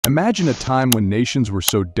Imagine a time when nations were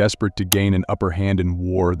so desperate to gain an upper hand in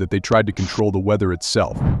war that they tried to control the weather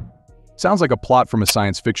itself. Sounds like a plot from a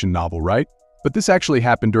science fiction novel, right? But this actually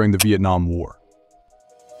happened during the Vietnam War.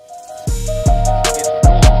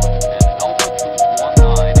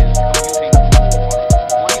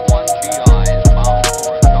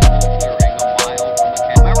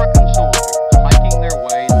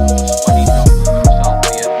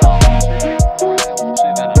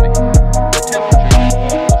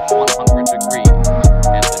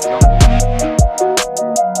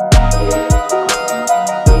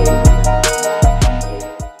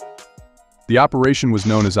 The operation was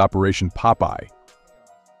known as Operation Popeye.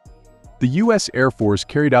 The U.S. Air Force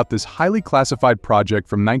carried out this highly classified project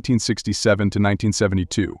from 1967 to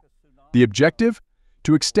 1972. The objective?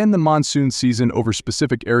 To extend the monsoon season over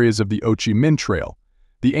specific areas of the Ho Chi Minh Trail.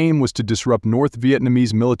 The aim was to disrupt North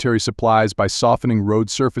Vietnamese military supplies by softening road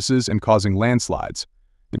surfaces and causing landslides.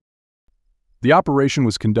 The operation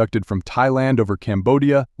was conducted from Thailand over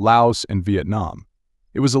Cambodia, Laos, and Vietnam.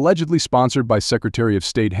 It was allegedly sponsored by Secretary of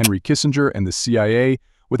State Henry Kissinger and the CIA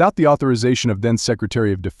without the authorization of then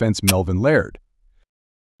Secretary of Defense Melvin Laird.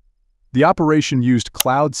 The operation used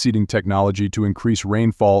cloud seeding technology to increase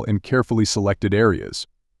rainfall in carefully selected areas.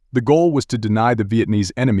 The goal was to deny the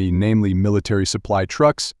Vietnamese enemy, namely military supply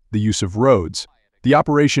trucks, the use of roads. The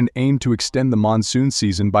operation aimed to extend the monsoon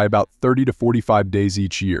season by about 30 to 45 days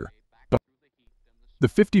each year. The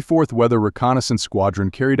 54th Weather Reconnaissance Squadron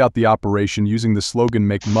carried out the operation using the slogan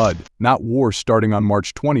 "Make Mud, Not War" starting on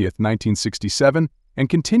March 20, 1967, and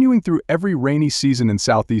continuing through every rainy season in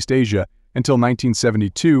Southeast Asia until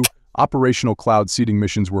 1972, operational cloud seeding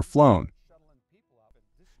missions were flown.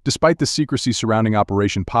 Despite the secrecy surrounding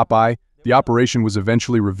Operation Popeye, the operation was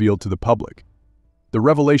eventually revealed to the public. The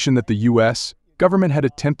revelation that the U.S. government had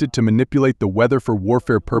attempted to manipulate the weather for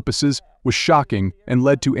warfare purposes was shocking and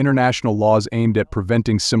led to international laws aimed at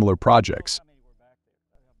preventing similar projects.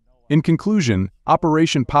 In conclusion,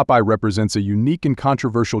 Operation Popeye represents a unique and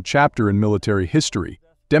controversial chapter in military history,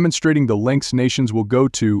 demonstrating the lengths nations will go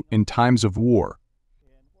to in times of war.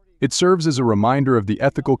 It serves as a reminder of the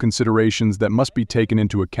ethical considerations that must be taken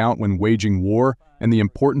into account when waging war and the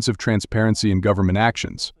importance of transparency in government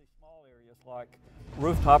actions.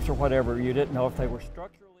 Rooftops or whatever, you didn't know if they were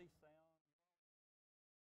structured.